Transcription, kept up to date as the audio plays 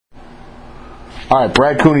All right,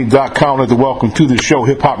 BradCooney.com. I'd like to welcome to the show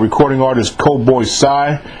hip-hop recording artist Coldboy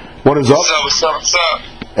Psy. What is up? What's up?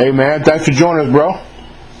 Hey, man, thanks for joining us, bro. No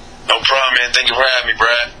problem, man. Thank you for having me,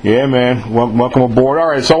 Brad. Yeah, man. Welcome aboard. All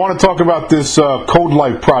right, so I want to talk about this Code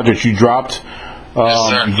Life project you dropped. Yes,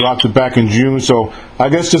 sir. You dropped it back in June, so I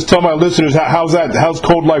guess just tell my listeners, how's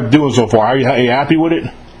Code Life doing so far? Are you happy with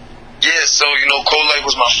it? Yeah, so, Code Life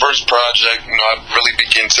was my first project. I really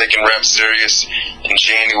began taking rap serious in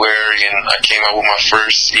January, and I came out with my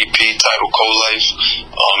first EP titled Code Life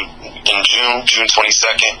in June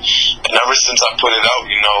 22nd. And ever since I put it out,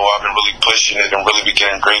 I've been really pushing it and really been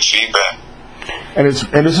getting great feedback.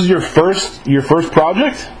 And this is your first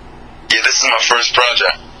project? Yeah, this is my first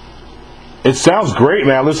project. It sounds great,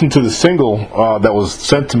 man. I listened to the single that was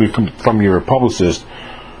sent to me from your publicist.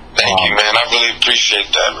 Thank you, man. I really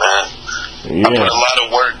appreciate that, man. Yeah. I put a lot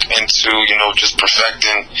of work into, just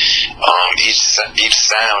perfecting each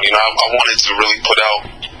sound. I wanted to really put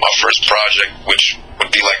out my first project, which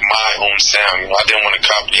would be like my own sound. I didn't want to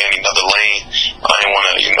copy any other lane. I didn't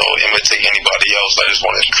want to, imitate anybody else. I just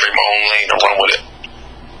wanted to create my own lane and run with it.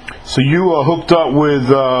 So you hooked up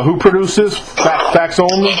with who produced this? Facts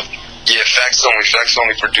Only? Yeah, Facts Only. Facts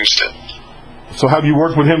Only produced it. So have you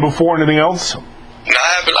worked with him before? Anything else? No,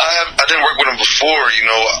 I didn't work with him before.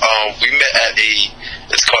 We met at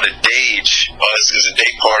it's called a DAGE. It's a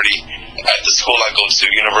day party at the school I go to,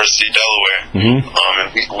 University of Delaware. Mm-hmm.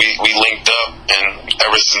 And we linked up, and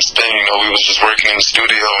ever since then, we was just working in the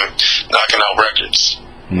studio and knocking out records.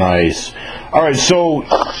 Nice. All right, so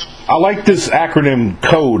I like this acronym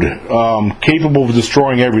CODE, capable of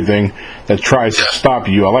destroying everything that tries to stop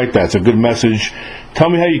you. I like that. It's a good message.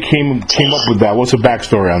 Tell me how you came up with that. What's the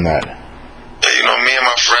backstory on that? Me and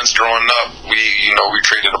my friends growing up, we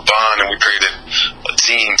created a bond and we created a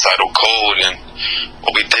team titled Code. And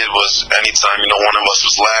what we did was, anytime one of us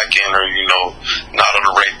was lacking or not on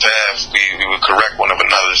the right path, we would correct one of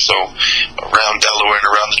another. So around Delaware and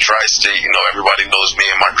around the tri-state, everybody knows me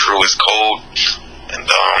and my crew is Code, and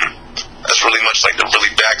that's really much like the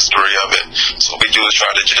really backstory of it. So what we do is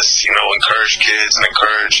try to just encourage kids and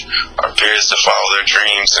encourage our peers to follow their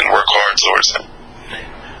dreams and work hard towards it.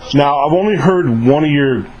 Now, I've only heard one of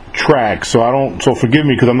your tracks, so forgive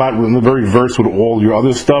me because I'm not very versed with all your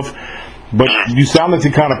other stuff, but you sound like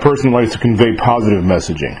the kind of person who likes to convey positive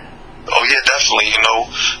messaging. Oh, yeah, definitely.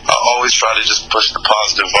 I always try to just push the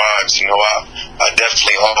positive vibes. I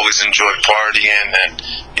definitely always enjoy partying and,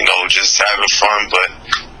 just having fun, but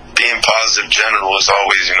being positive in general is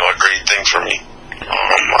always, a great thing for me.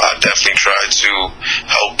 I definitely try to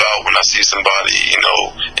help out when I see somebody,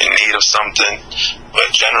 in need of something. But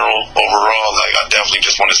overall, I definitely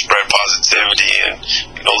just want to spread positivity and,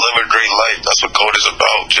 live a great life. That's what Code is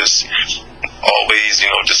about. Just always,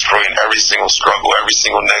 destroying every single struggle, every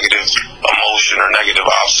single negative emotion or negative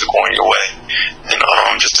obstacle in your way. And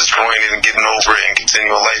just destroying it and getting over it and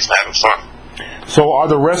continuing life and having fun. So are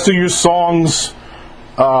the rest of your songs...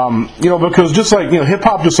 because just like hip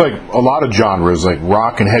hop, just like a lot of genres, like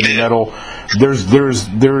rock and heavy metal, there's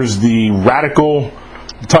the radical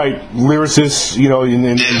type lyricists,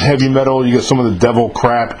 in heavy metal you got some of the devil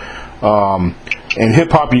crap, and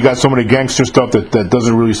hip hop you got some of the gangster stuff that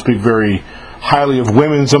doesn't really speak very highly of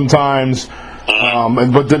women sometimes,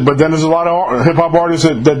 but then there's a lot of hip hop artists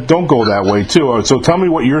that don't go that way too. So tell me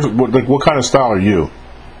what kind of style are you?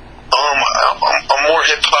 I'm more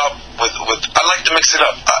hip hop. I like to mix it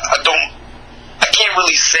up. I can't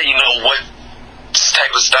really say, what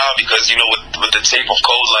type of style because, with the tape of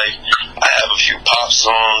Code Life, I have a few pop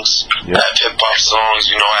songs, I have hip hop songs,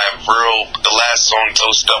 I have the last song,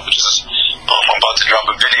 Toast Up, which is, I'm about to drop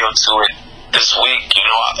a video to it this week,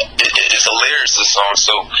 it's a lyricist song,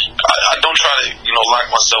 so I don't try to, lock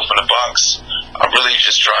myself in a box. I really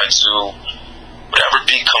just try to, whatever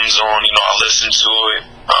beat comes on, I listen to it.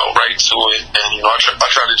 I'll write to it, and I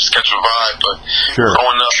try to just catch a vibe. But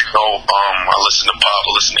growing up, I listen to pop,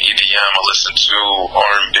 I listen to EDM, I listen to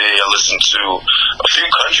R&B, I listen to a few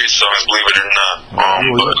country songs, believe it or not.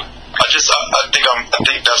 But I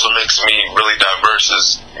think that's what makes me really diverse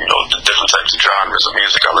is the different types of genres of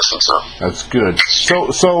music I listen to. That's good.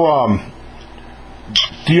 So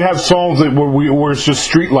do you have songs where it's just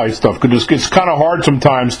street life stuff? Because it's kind of hard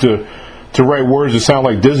sometimes to write words that sound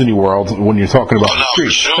like Disney World when you're talking about the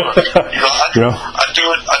streets. For sure. I do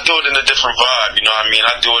it in a different vibe.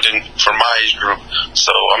 I do it for my age group.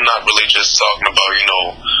 So I'm not really just talking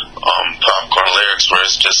about popcorn lyrics where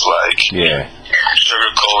it's just like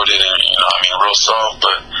sugar coated and real soft.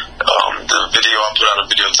 But the video I put out a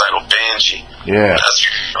video titled Banshee. Yeah.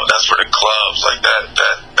 That's for the clubs like that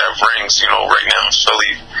rings. Right now in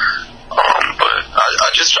Philly. But I I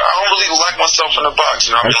don't really lock myself in a box.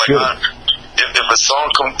 You know what I mean? Like, if a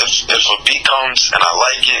song if a beat comes and I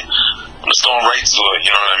like it, I'm just going right to it.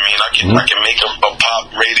 You know what I mean? I can make a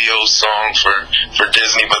pop radio song for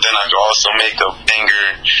Disney, but then I can also make a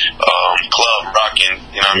banger club rocking.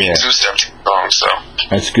 You know what I mean? 2 separate songs. So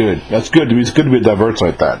that's good. That's good. It's good to be diverse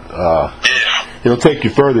like that. It'll take you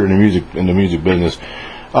further in the music business.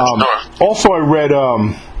 Also, I read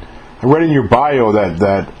in your bio that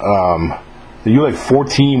you were like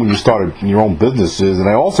 14 when you started your own businesses, and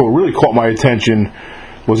I also really caught my attention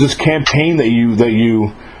was this campaign that you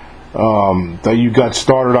got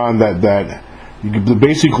started on. That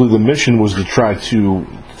basically the mission was to try to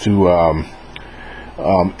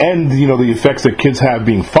end the effects that kids have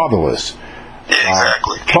being fatherless.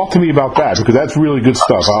 Exactly. Talk to me about that, because that's really good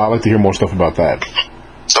stuff. I'd like to hear more stuff about that.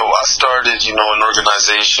 So I started, an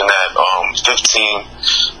organization at 15,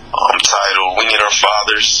 titled "We Need Our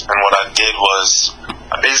Fathers," and what I did was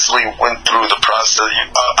I basically went through the process.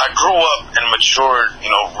 I grew up and matured,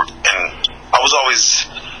 and I was always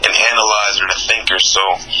an analyzer and a thinker. So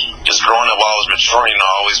just growing up while I was maturing,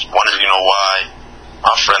 I always wondered, why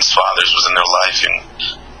my friends' fathers was in their life, and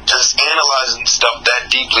just analyzing stuff that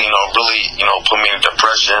deeply, really, put me in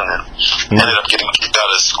depression, and ended up getting kicked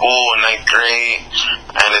out of school in 9th grade.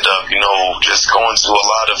 I ended up, just going through a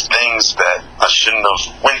lot of things that I shouldn't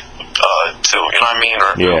have went to,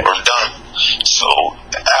 or done. So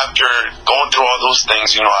after going through all those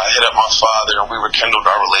things, I hit up my father and we rekindled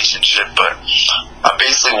our relationship, but I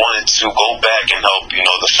basically wanted to go back and help,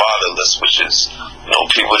 the fatherless, which is,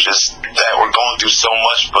 people just that were going through so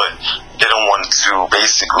much, but didn't want to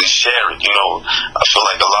basically share it. I feel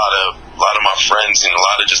like a lot of my friends and a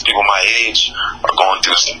lot of just people my age are going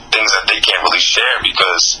through some things that they can't really share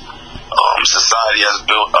because society has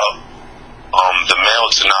built up the male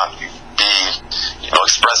to not be,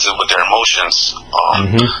 expressive with their emotions.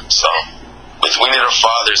 So with We Need Our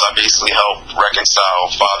Fathers, I basically help reconcile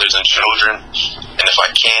fathers and children. And if I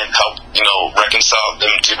can't help, reconcile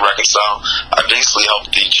them to reconcile, I basically help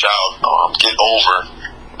the child get over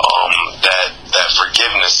that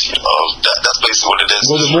forgiveness. That's basically what it is.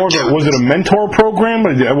 Was it a mentor program?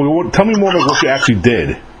 Tell me more about what you actually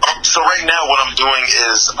did. So right now what I'm doing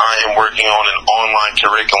is I am working on an online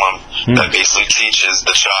curriculum that basically teaches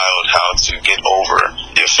the child how to get over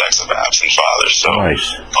the effects of absent fathers. So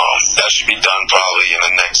that should be done probably in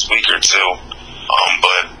the next week or two.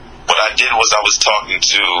 But what I did was I was talking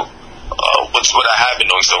to what I have been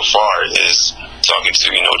doing so far is talking to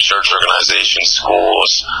church organizations,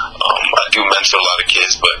 schools. I do mentor a lot of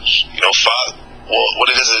kids, but what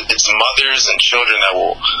it is, it's mothers and children that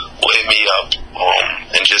will hit me up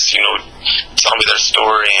and just tell me their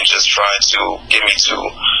story and just try to get me to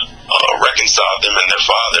reconcile them and their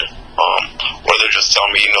father, or they're just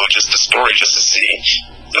telling me just the story just to see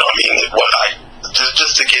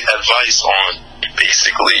just to get advice on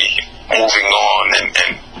basically moving on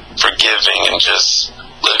and forgiving and just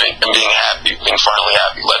living and being happy, being finally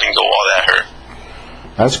happy, letting go all that hurt.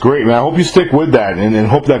 That's great, man. I hope you stick with that and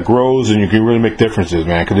hope that grows and you can really make differences,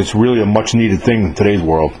 man, because it's really a much-needed thing in today's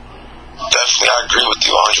world. Definitely, I agree with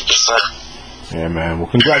you 100%. Yeah, man. Well,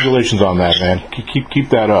 congratulations on that, man. Keep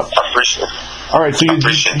that up. I appreciate it. All right, so I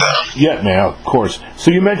appreciate that. Yeah, man, of course.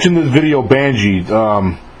 So you mentioned this video, Banji,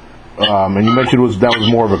 and you mentioned that was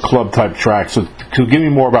more of a club-type track. So give me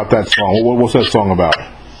more about that song. What's that song about?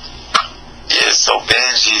 Yeah, so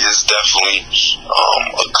Banji is definitely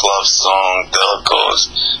a club song that goes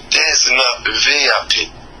dancing up in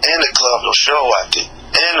VIP in the club, no show I did.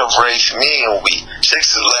 In the rave, me and we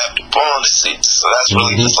chicks and lapped upon the seats. So that's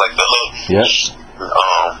really just like the hook. Yep.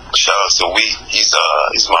 Shout out to Wheat. He's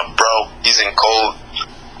my bro. He's in Cold.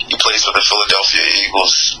 He plays for the Philadelphia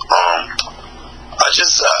Eagles. I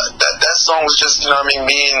just that song was just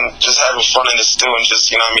me and just having fun in the stew and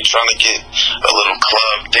just trying to get a little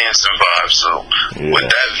club dancing vibe. So with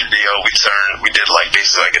that video, we did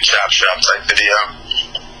basically a chop shop type video.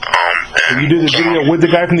 You did the video with the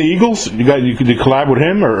guy from the Eagles? You could collab with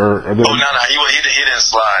him or no, he didn't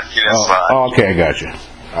slide. He didn't slide. Oh, okay, I got you.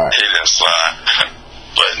 All right. He didn't slide.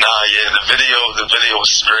 But the video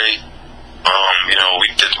was straight.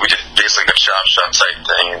 We did basically a chop shop type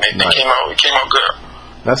thing, and it came out good.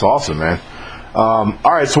 That's awesome, man. All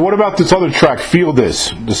right, so what about this other track, Feel This,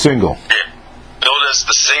 the single? Yeah, Feel This,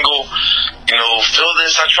 the single. Feel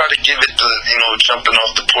This, I try to give it the, jumping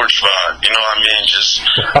off the porch vibe. Just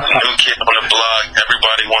a new kid on the block.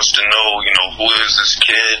 Everybody wants to know, who is this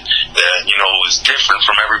kid that, is different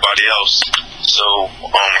from everybody else. So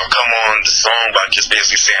I come on the song by just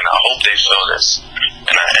basically saying, I hope they feel this.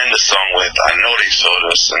 and I end the song with "I know they saw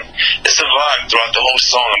this," and it's a vibe throughout the whole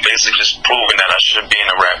song. I'm basically just proving that I should be in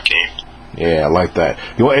a rap game. Yeah, I like that.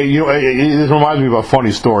 It reminds me of a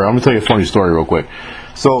funny story. I'm gonna tell you a funny story real quick.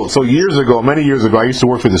 So many years ago, I used to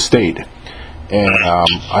work for the state, and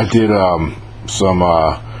I did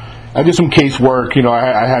some casework.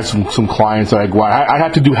 I had some clients that I go out. I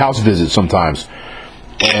had to do house visits sometimes.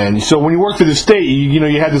 And so when you work for the state, you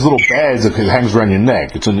had this little badge that hangs around your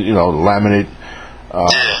neck. It's a laminate.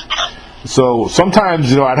 So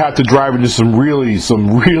sometimes I'd have to drive into some really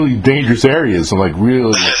dangerous areas.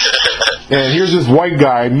 And here's this white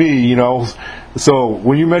guy, me. So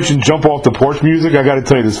when you mentioned jump off the porch music, I got to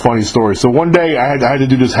tell you this funny story. So one day I had to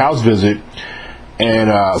do this house visit,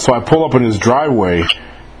 and so I pull up in this driveway,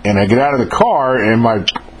 and I get out of the car, and my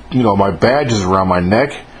badge is around my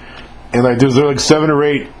neck. And there's 7 or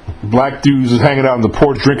 8 black dudes just hanging out on the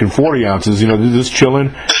porch drinking 40 ounces, they're just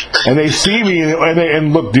chilling. And they see me,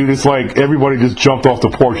 and look, dude, it's like everybody just jumped off the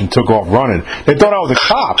porch and took off running. They thought I was a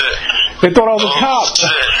cop.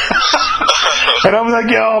 And I'm like,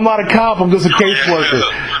 yo, I'm not a cop, I'm just a caseworker.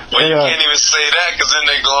 Well, you can't even say that, because then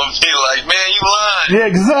they're going to be like, man, you lying. Yeah,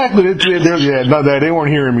 exactly. They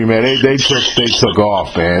weren't hearing me, man. They took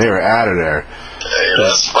off, man. They were out of there. Hey,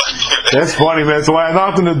 that's funny. That's funny, man. So I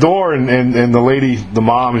knocked on the door, and the lady, the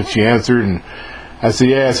mom, and she answered, and I said,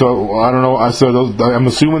 yeah. So I don't know. I said, I'm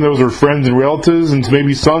assuming those were friends and relatives, and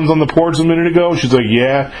maybe sons on the porch a minute ago. She's like,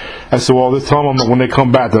 yeah. I said, well, this time when they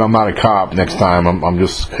come back, that I'm not a cop. Next time, I'm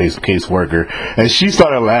just a caseworker. And she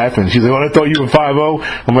started laughing. She's like, well, I thought you were 5-0.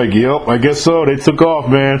 I'm like, yep, I guess so. They took off,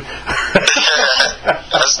 man.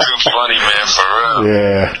 That's too funny, man. For real.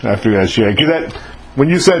 Yeah, I figured that shit. When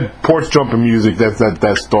you said porch jumping music,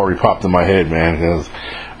 that story popped in my head, man.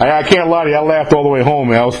 I can't lie to you, I laughed all the way home,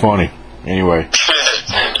 man. That was funny. Anyway.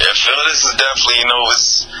 Yeah, Phil, this is definitely,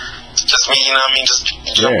 it's just me, just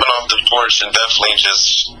jumping off the porch and definitely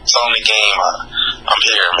just telling the game, I'm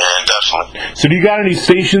here, man, definitely. So do you got any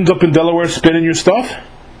stations up in Delaware spinning your stuff?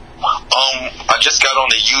 I just got on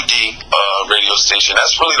the UD radio station.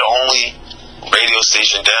 That's really the only radio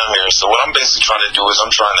station down here. So what I'm basically trying to do is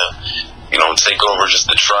I'm trying to take over just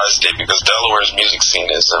the tri-state, because Delaware's music scene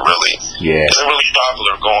isn't really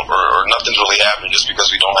popular or nothing's really happening just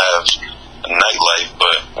because we don't have a nightlife.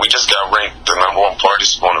 But we just got ranked the #1 party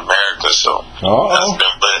school in America, so that's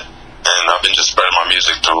been lit. And I've been just spreading my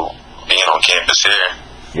music through being on campus here.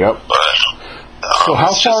 Yep. But so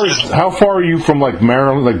how far are you from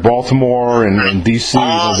Maryland, Baltimore and DC,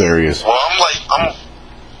 those areas? Well,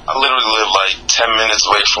 I literally live 10 minutes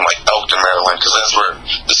away from Elkton, Maryland, because that's where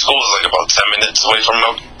the school is about 10 minutes away from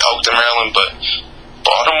Elkton, Maryland. But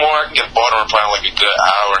Baltimore, I can get Baltimore probably a good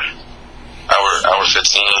hour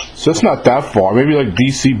 15. So it's not that far. Maybe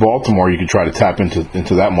DC, Baltimore, you could try to tap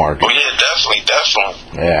into that market. Oh yeah, definitely.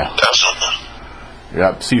 Yeah, definitely.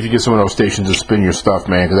 Yeah, see if you get some of those stations to spin your stuff,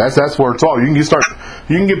 man. Because that's where it's all. You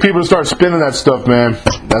can get people to start spinning that stuff, man.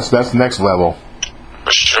 That's the next level.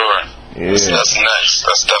 For sure. Yeah. That's next.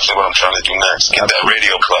 That's definitely what I'm trying to do next. Get that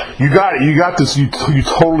radio play. You got it. You got this. You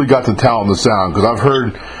totally got the talent and the sound. Because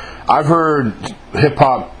I've heard hip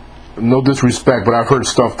hop. No disrespect, but I've heard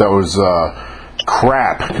stuff that was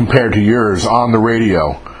crap compared to yours on the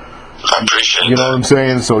radio. I appreciate You know what I'm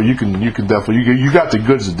saying? So you can definitely you got the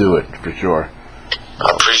goods to do it for sure.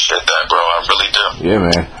 I appreciate that, bro. I really do. Yeah,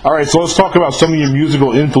 man. All right, so let's talk about some of your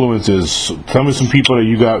musical influences. Tell me some people that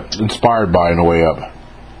you got inspired by on the way up.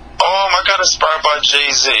 I got inspired by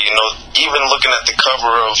Jay-Z. Even looking at the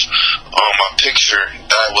cover of my picture,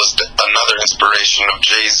 that was another inspiration of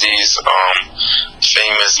Jay-Z's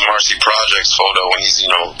famous Marcy Projects photo when he's,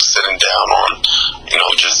 sitting down on,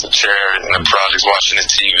 just a chair in the projects watching the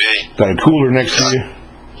TV. Got a cooler next to you.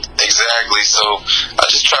 Exactly. So I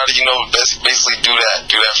just try to, basically do that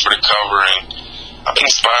for the cover. And I've been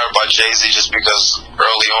inspired by Jay-Z just because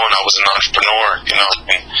early on I was an entrepreneur, and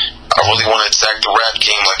I really want to attack the rap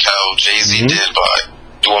game like how Jay-Z did by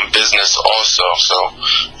doing business also. So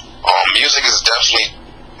music is definitely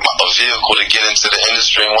a vehicle to get into the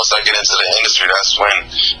industry, and once I get into the industry, that's when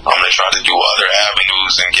I'm going to try to do other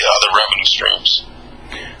avenues and get other revenue streams.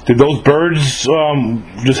 Did those birds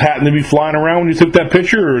just happen to be flying around when you took that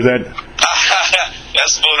picture, or is that...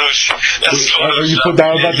 That's Photoshop. I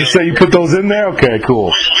was about to say, you put those in there? Okay, cool.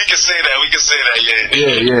 We can say that,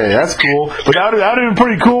 yeah. Yeah, that's cool. But that would have been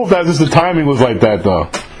pretty cool if the timing was like that, though.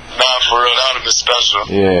 Nah, for real, that would have been special.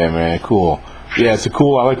 Yeah, man, cool. Yeah,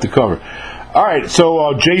 I like the cover. All right,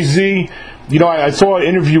 so Jay-Z, I saw an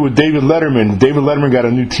interview with David Letterman. David Letterman got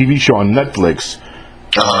a new TV show on Netflix.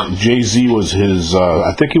 Jay-Z was his,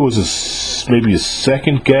 I think he was maybe his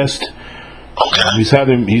second guest. Okay.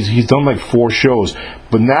 He's done like 4 shows,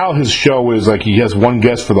 but now his show is like he has one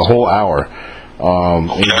guest for the whole hour. And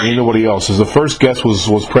ain't nobody else. The first guest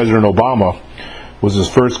was President Obama, was his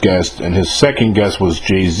first guest, and his second guest was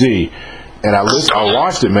Jay-Z. And I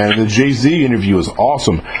watched it, man. And the Jay-Z interview was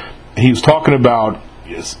awesome. He was talking about,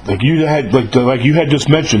 like you had just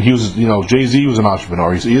mentioned, he was, Jay-Z was an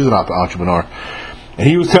entrepreneur. He is an entrepreneur, and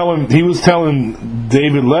he was telling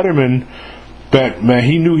David Letterman that, man,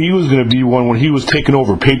 he knew he was going to be one when he was taking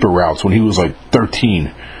over paper routes when he was like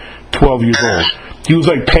 13, 12 years old. He was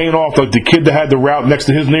like paying off like the kid that had the route next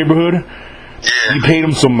to his neighborhood. He paid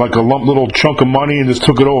him some like a little chunk of money and just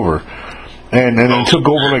took it over, and then took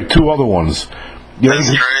over like 2 other ones. That's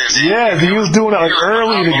crazy. Yeah, he was doing it like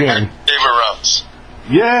early in the game. Favorite routes.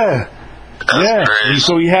 Yeah. That's crazy.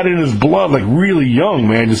 So he had it in his blood, like really young,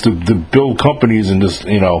 man, just to build companies and just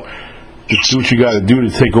do what you got to do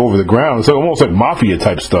to take over the ground. It's like almost like mafia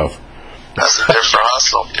type stuff. That's a different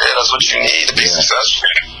hustle. Yeah, that's what you need to be successful.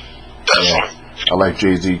 Definitely. I like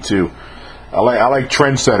Jay-Z too. I like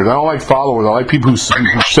trendsetters. I don't like followers. I like people who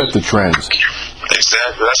set the trends.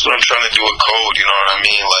 Exactly. That's what I'm trying to do with Code. You know what I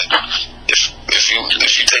mean? Like, if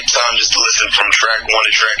you take time just to listen from track 1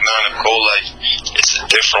 to track 9 of Code, like, it's a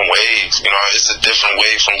different wave. It's a different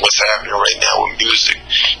wave from what's happening right now with music.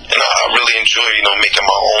 And I really enjoy, making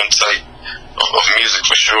my own type of music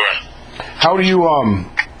for sure. How do you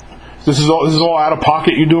This is all out of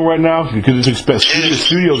pocket you're doing right now because it's expensive. The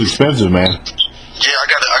studio's expensive, man. Yeah,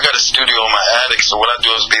 I got a studio in my attic, so what I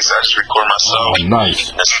do is basically I just record myself. Oh,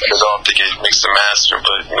 nice. And send it off to get mixed and master.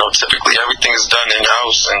 But typically everything is done in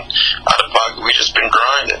house and out of pocket. We just been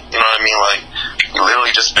grinding. You know what I mean? Like we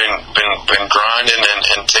literally just been grinding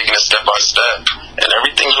and taking it step by step, and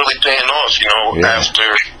everything's really paying off.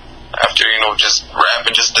 After just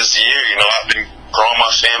rapping just this year, I've been growing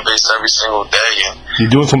my fan base every single day. And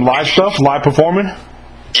you doing some live stuff, live performing?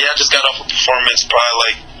 Yeah, I just got off a performance probably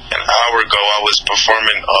like an hour ago. I was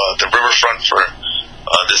performing the Riverfront for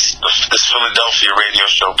this Philadelphia radio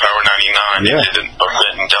show, Power 99. They did an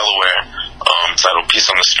event in Delaware titled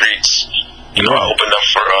Peace on the Streets. I opened up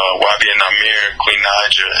for Wabi and Namir, Queen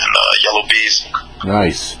Naija, and Yellow Bees.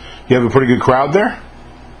 Nice. You have a pretty good crowd there?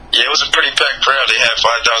 Yeah, it was a pretty packed crowd. They had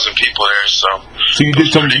 5,000 people there. So you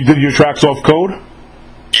did your tracks off Code?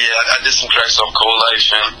 Yeah, I did some tracks off Code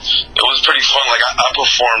Life, and it was pretty fun. Like I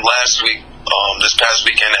performed last week. This past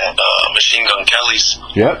weekend at Machine Gun Kelly's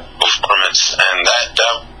performance, and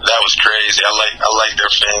that was crazy. I like the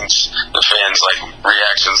fans like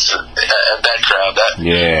reactions at that crowd.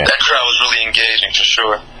 That crowd was really engaging for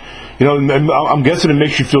sure. I'm guessing it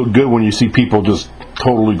makes you feel good when you see people just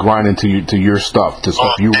totally grinding to your stuff, to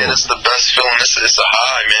stuff you wrote. It's the best feeling. It's a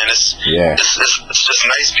high, man. It's just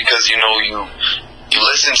nice because you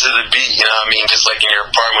listen to the beat. You know what I mean? Just like in your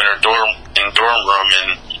apartment or dorm room,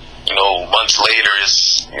 and months later,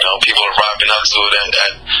 people are vibing up to it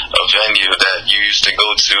at a venue that you used to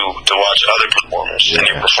go to watch other performers, and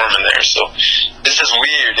you're performing there. So it's just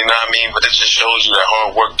weird, you know what I mean? But it just shows you that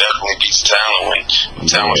hard work definitely beats talent when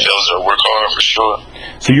talent fails to work hard for sure.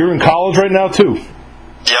 So you're in college right now too?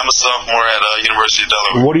 Yeah, I'm a sophomore at University of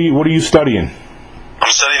Delaware. What are you studying?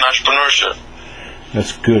 I'm studying entrepreneurship.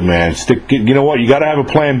 That's good, man. You know what? You got to have a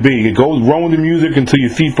plan B. You go run with the music until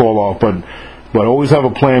your feet fall off, but always have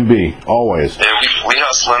a plan B, always. Yeah, we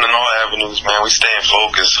hustling in all avenues, man. We staying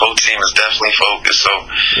focused. Whole team is definitely focused. So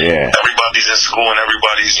everybody's in school and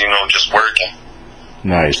everybody's, just working.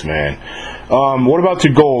 Nice, man. What about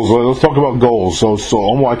your goals? Let's talk about goals. So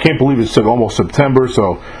I can't believe it's almost September.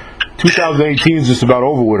 So 2018 is just about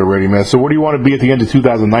over with already, man. So where do you want to be at the end of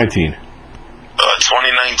 2019?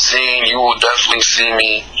 2019, you will definitely see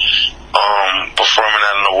me performing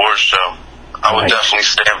at an award show. I would definitely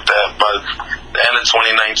stamp that. By the end of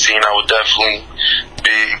 2019, I would definitely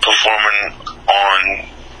be performing on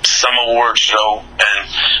some award show, and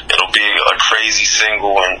it'll be a crazy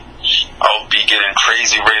single, and I'll be getting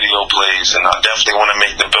crazy radio plays, and I definitely want to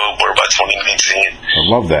make the Billboard by 2019. I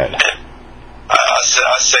love that.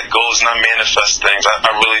 I set goals and I manifest things. I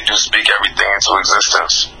really do speak everything into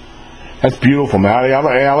existence. That's beautiful, man.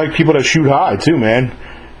 I like people that shoot high too, man.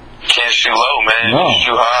 You can't shoot low, man. No. You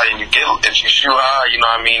shoot high, and if you shoot high, you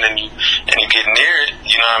know what I mean, and you get near it,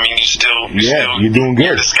 you know what I mean. You're doing good.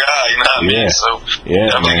 Near the sky, you know what I mean. So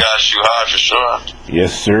definitely gotta shoot high for sure.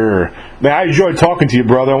 Yes, sir. Man, I enjoyed talking to you,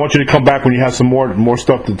 brother. I want you to come back when you have some more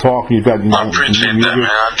stuff to talk. You've got. I appreciate that, man.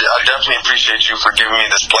 I definitely appreciate you for giving me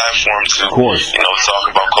this platform to, talk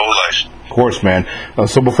about co-life. Of course, man.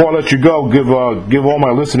 So before I let you go, give all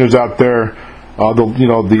my listeners out there. The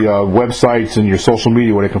websites and your social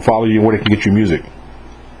media where they can follow you and where they can get your music.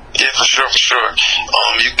 Yeah, for sure.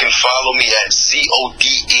 You can follow me at CODEBOYSAI.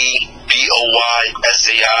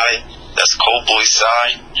 That's Cold Boy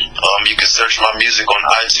Sai. You can search my music on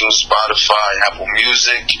iTunes, Spotify, Apple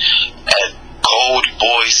Music at Cold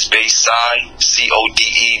Boy Space Sai,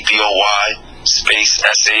 CODEBOY Space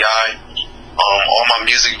SAI. All my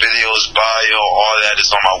music videos, bio, all that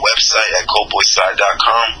is on my website at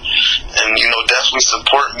coldboysai.com. And definitely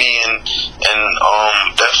support me and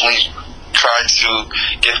definitely try to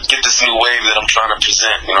get this new wave that I'm trying to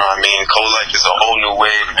present. You know what I mean? Cold Life is a whole new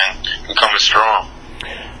wave, man. I'm coming strong.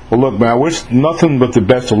 Well, look, man, I wish nothing but the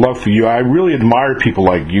best of luck for you. I really admire people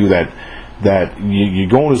like you that you're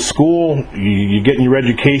going to school, you're getting your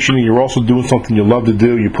education, and you're also doing something you love to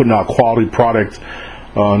do. You're putting out quality product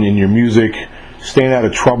in your music, staying out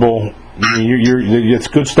of trouble. It's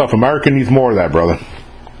good stuff. America needs more of that, brother.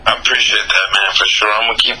 I appreciate that, man, for sure. I'm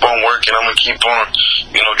going to keep on working. I'm going to keep on,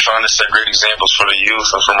 trying to set great examples for the youth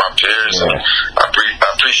and for my peers. Yeah. And I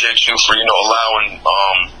appreciate you for, allowing,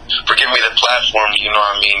 for giving me the platform,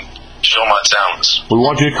 show my talents. We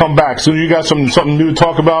want you to come back. As soon as you got something new to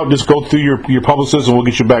talk about, just go through your publicist and we'll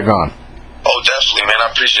get you back on. Oh, definitely, man. I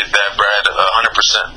appreciate that, Brad, 100%.